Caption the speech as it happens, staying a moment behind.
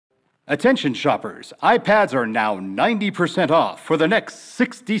Attention shoppers, iPads are now 90% off for the next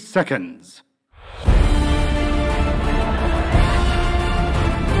 60 seconds.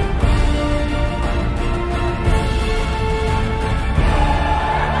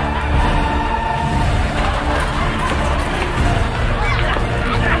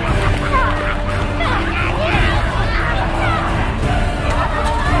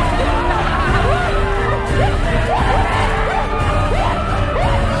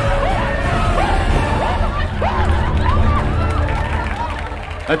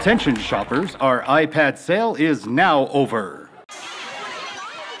 Attention shoppers, our iPad sale is now over.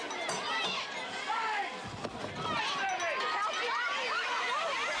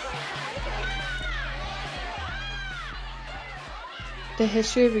 The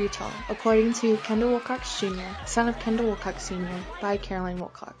History of Retail, according to Kendall Wilcox Jr., son of Kendall Wilcox Sr., by Caroline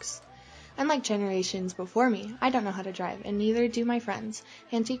Wilcox. Unlike generations before me, I don't know how to drive, and neither do my friends.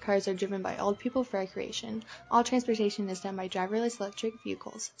 Antique cars are driven by old people for recreation. All transportation is done by driverless electric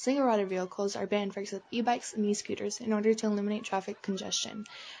vehicles. Single-rotor vehicles are banned for except e-bikes and e-scooters in order to eliminate traffic congestion.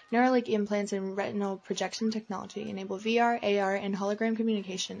 Neuralink implants and retinal projection technology enable VR, AR, and hologram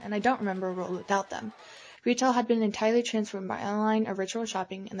communication, and I don't remember a world without them. Retail had been entirely transformed by online or virtual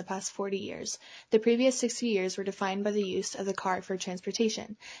shopping in the past 40 years. The previous 60 years were defined by the use of the car for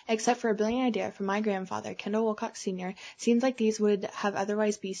transportation. Except for a brilliant idea from my grandfather, Kendall Wilcox Sr., scenes like these would have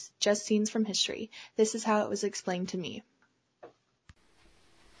otherwise been just scenes from history. This is how it was explained to me.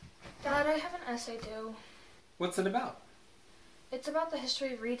 Dad, I have an essay due. What's it about? It's about the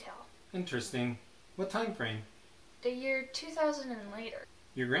history of retail. Interesting. What time frame? The year 2000 and later.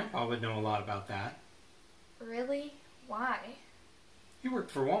 Your grandpa would know a lot about that. Really? Why? He worked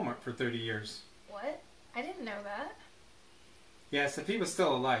for Walmart for 30 years. What? I didn't know that. Yes, if he was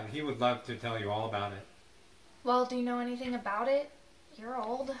still alive, he would love to tell you all about it. Well, do you know anything about it? You're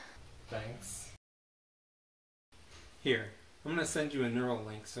old. Thanks. Here, I'm going to send you a neural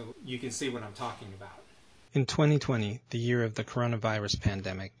link so you can see what I'm talking about. In 2020, the year of the coronavirus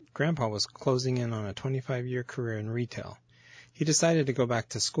pandemic, Grandpa was closing in on a 25-year career in retail. He decided to go back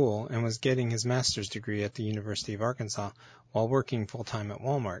to school and was getting his master's degree at the University of Arkansas while working full-time at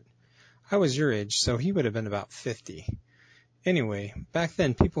Walmart. I was your age, so he would have been about 50. Anyway, back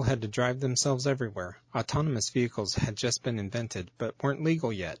then people had to drive themselves everywhere. Autonomous vehicles had just been invented, but weren't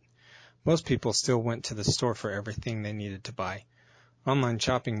legal yet. Most people still went to the store for everything they needed to buy. Online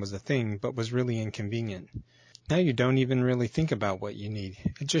shopping was a thing, but was really inconvenient. Now you don't even really think about what you need.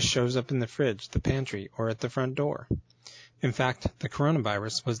 It just shows up in the fridge, the pantry, or at the front door. In fact, the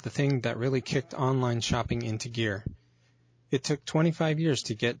coronavirus was the thing that really kicked online shopping into gear. It took 25 years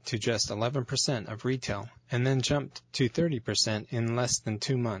to get to just 11% of retail, and then jumped to 30% in less than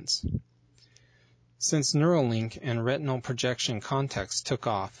 2 months. Since Neuralink and retinal projection context took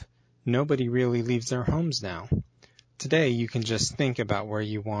off, nobody really leaves their homes now. Today, you can just think about where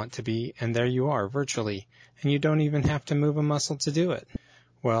you want to be, and there you are virtually, and you don't even have to move a muscle to do it.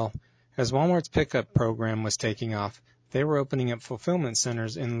 Well, as Walmart's pickup program was taking off, they were opening up fulfillment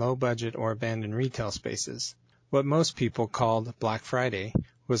centers in low-budget or abandoned retail spaces. What most people called Black Friday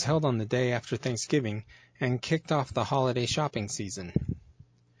was held on the day after Thanksgiving and kicked off the holiday shopping season.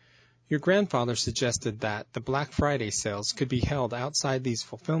 Your grandfather suggested that the Black Friday sales could be held outside these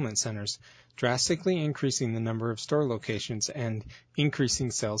fulfillment centers, drastically increasing the number of store locations and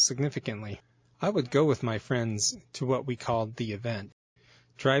increasing sales significantly. I would go with my friends to what we called the event.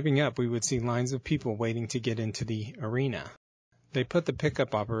 Driving up, we would see lines of people waiting to get into the arena. They put the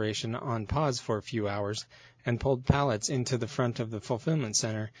pickup operation on pause for a few hours and pulled pallets into the front of the fulfillment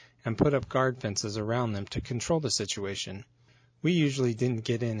center and put up guard fences around them to control the situation. We usually didn't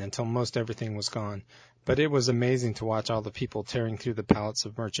get in until most everything was gone, but it was amazing to watch all the people tearing through the pallets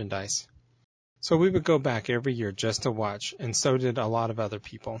of merchandise. So we would go back every year just to watch, and so did a lot of other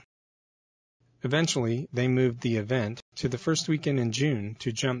people. Eventually, they moved the event to the first weekend in June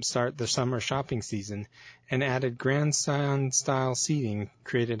to jumpstart the summer shopping season and added grandstand-style seating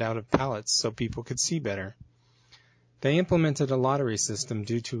created out of pallets so people could see better. They implemented a lottery system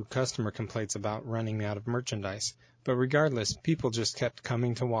due to customer complaints about running out of merchandise, but regardless, people just kept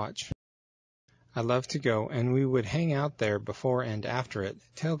coming to watch. I loved to go, and we would hang out there before and after it,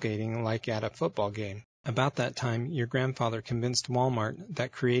 tailgating like at a football game. About that time, your grandfather convinced Walmart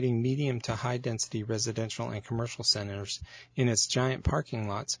that creating medium to high-density residential and commercial centers in its giant parking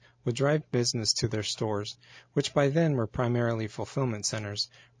lots would drive business to their stores, which by then were primarily fulfillment centers,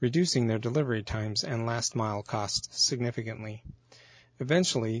 reducing their delivery times and last-mile costs significantly.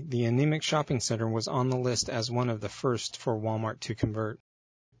 Eventually, the anemic shopping center was on the list as one of the first for Walmart to convert.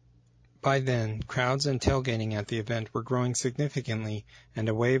 By then, crowds and tailgating at the event were growing significantly, and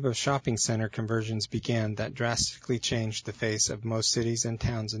a wave of shopping center conversions began that drastically changed the face of most cities and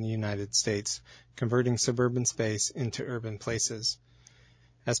towns in the United States, converting suburban space into urban places.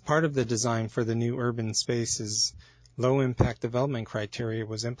 As part of the design for the new urban spaces, low-impact development criteria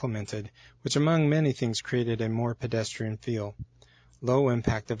was implemented, which among many things created a more pedestrian feel.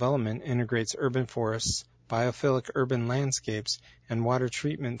 Low-impact development integrates urban forests, biophilic urban landscapes, and water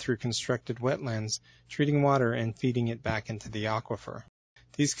treatment through constructed wetlands, treating water and feeding it back into the aquifer.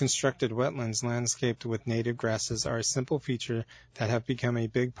 These constructed wetlands landscaped with native grasses are a simple feature that have become a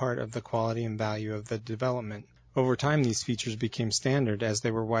big part of the quality and value of the development. Over time, these features became standard as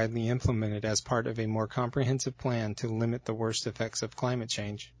they were widely implemented as part of a more comprehensive plan to limit the worst effects of climate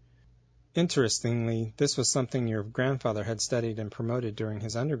change. Interestingly, this was something your grandfather had studied and promoted during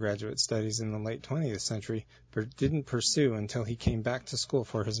his undergraduate studies in the late 20th century, but didn't pursue until he came back to school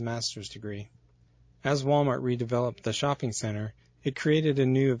for his master's degree. As Walmart redeveloped the shopping center, it created a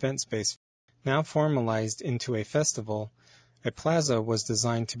new event space. Now formalized into a festival, a plaza was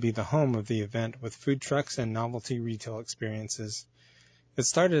designed to be the home of the event with food trucks and novelty retail experiences. It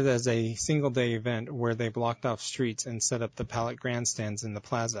started as a single-day event where they blocked off streets and set up the pallet grandstands in the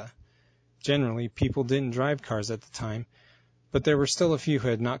plaza. Generally, people didn't drive cars at the time, but there were still a few who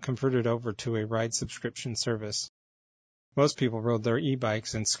had not converted over to a ride subscription service. Most people rode their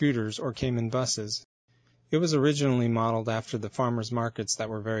e-bikes and scooters or came in buses. It was originally modeled after the farmers' markets that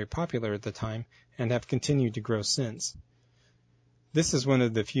were very popular at the time and have continued to grow since. This is one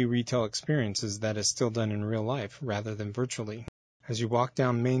of the few retail experiences that is still done in real life rather than virtually. As you walk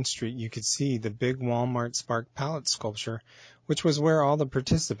down Main Street, you could see the big Walmart Spark pallet sculpture, which was where all the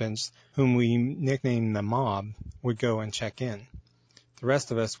participants, whom we nicknamed the mob, would go and check in. The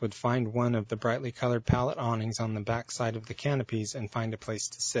rest of us would find one of the brightly colored pallet awnings on the back side of the canopies and find a place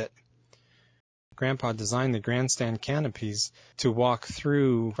to sit. Grandpa designed the grandstand canopies to walk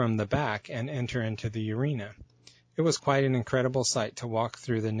through from the back and enter into the arena. It was quite an incredible sight to walk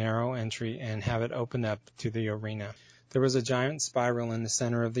through the narrow entry and have it open up to the arena. There was a giant spiral in the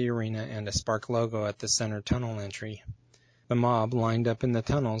center of the arena and a Spark logo at the center tunnel entry. The mob lined up in the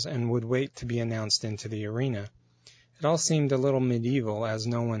tunnels and would wait to be announced into the arena. It all seemed a little medieval, as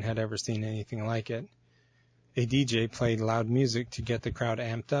no one had ever seen anything like it. A DJ played loud music to get the crowd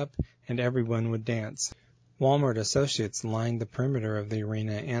amped up, and everyone would dance. Walmart associates lined the perimeter of the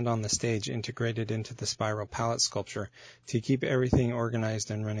arena and on the stage integrated into the spiral pallet sculpture to keep everything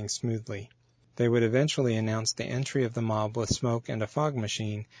organized and running smoothly. They would eventually announce the entry of the mob with smoke and a fog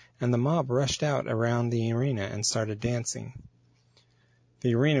machine, and the mob rushed out around the arena and started dancing.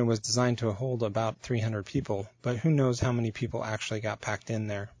 The arena was designed to hold about 300 people, but who knows how many people actually got packed in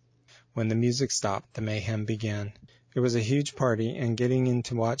there. When the music stopped, the mayhem began. It was a huge party, and getting in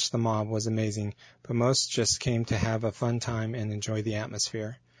to watch the mob was amazing, but most just came to have a fun time and enjoy the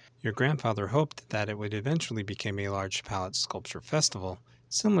atmosphere. Your grandfather hoped that it would eventually become a large pallet sculpture festival,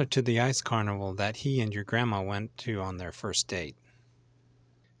 similar to the ice carnival that he and your grandma went to on their first date.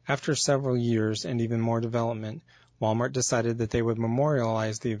 After several years and even more development, Walmart decided that they would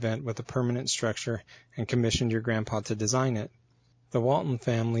memorialize the event with a permanent structure and commissioned your grandpa to design it. The Walton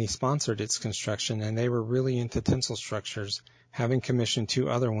family sponsored its construction, and they were really into tinsel structures, having commissioned 2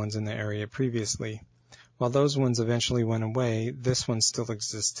 other ones in the area previously. While those ones eventually went away, this one still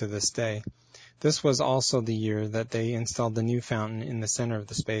exists to this day. This was also the year that they installed the new fountain in the center of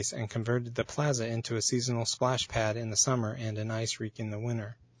the space and converted the plaza into a seasonal splash pad in the summer and an ice rink in the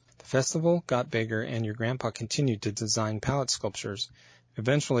winter. The festival got bigger, and your grandpa continued to design pallet sculptures.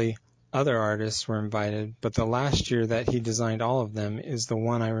 Eventually, other artists were invited, but the last year that he designed all of them is the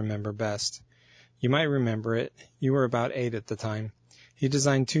one I remember best. You might remember it. You were about 8 at the time. He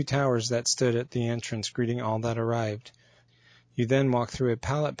designed 2 towers that stood at the entrance greeting all that arrived. You then walked through a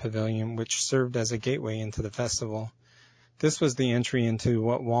pallet pavilion which served as a gateway into the festival. This was the entry into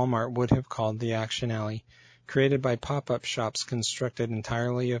what Walmart would have called the Action Alley, created by pop-up shops constructed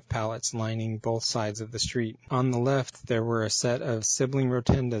entirely of pallets lining both sides of the street. On the left, there were a set of sibling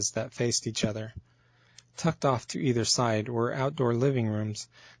rotundas that faced each other. Tucked off to either side were outdoor living rooms,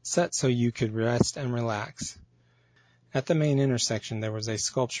 set so you could rest and relax. At the main intersection, there was a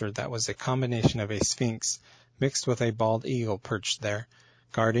sculpture that was a combination of a sphinx mixed with a bald eagle perched there,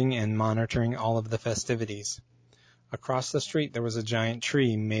 guarding and monitoring all of the festivities. Across the street, there was a giant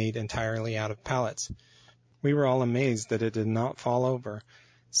tree made entirely out of pallets. We were all amazed that it did not fall over.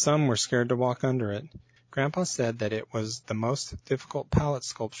 Some were scared to walk under it. Grandpa said that it was the most difficult pallet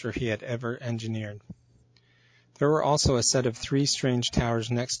sculpture he had ever engineered. There were also a set of 3 strange towers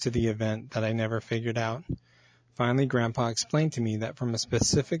next to the event that I never figured out. Finally, Grandpa explained to me that from a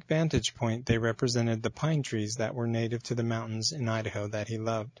specific vantage point, they represented the pine trees that were native to the mountains in Idaho that he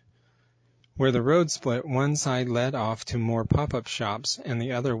loved. Where the road split, one side led off to more pop-up shops, and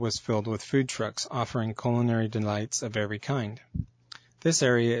the other was filled with food trucks offering culinary delights of every kind. This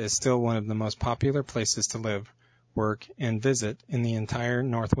area is still one of the most popular places to live, work, and visit in the entire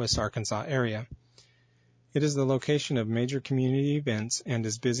Northwest Arkansas area. It is the location of major community events and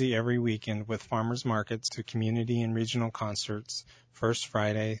is busy every weekend with farmers markets to community and regional concerts, First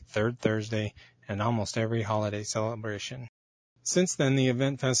Friday, Third Thursday, and almost every holiday celebration. Since then, the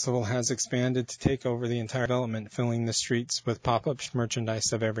event festival has expanded to take over the entire development, filling the streets with pop-up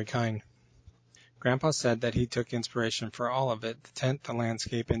merchandise of every kind. Grandpa said that he took inspiration for all of it, the tent, the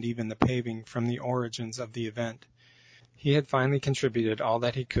landscape, and even the paving from the origins of the event. He had finally contributed all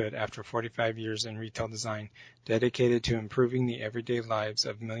that he could after 45 years in retail design, dedicated to improving the everyday lives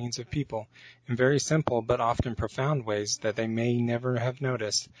of millions of people in very simple but often profound ways that they may never have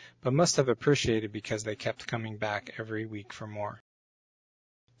noticed, but must have appreciated because they kept coming back every week for more.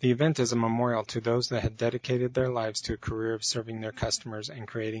 The event is a memorial to those that had dedicated their lives to a career of serving their customers and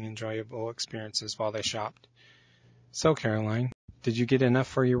creating enjoyable experiences while they shopped. So, Caroline, did you get enough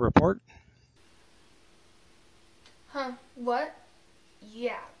for your report? Huh, what?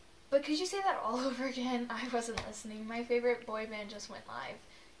 Yeah, but could you say that all over again? I wasn't listening. My favorite boy band just went live.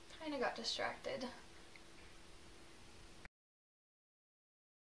 Kinda got distracted.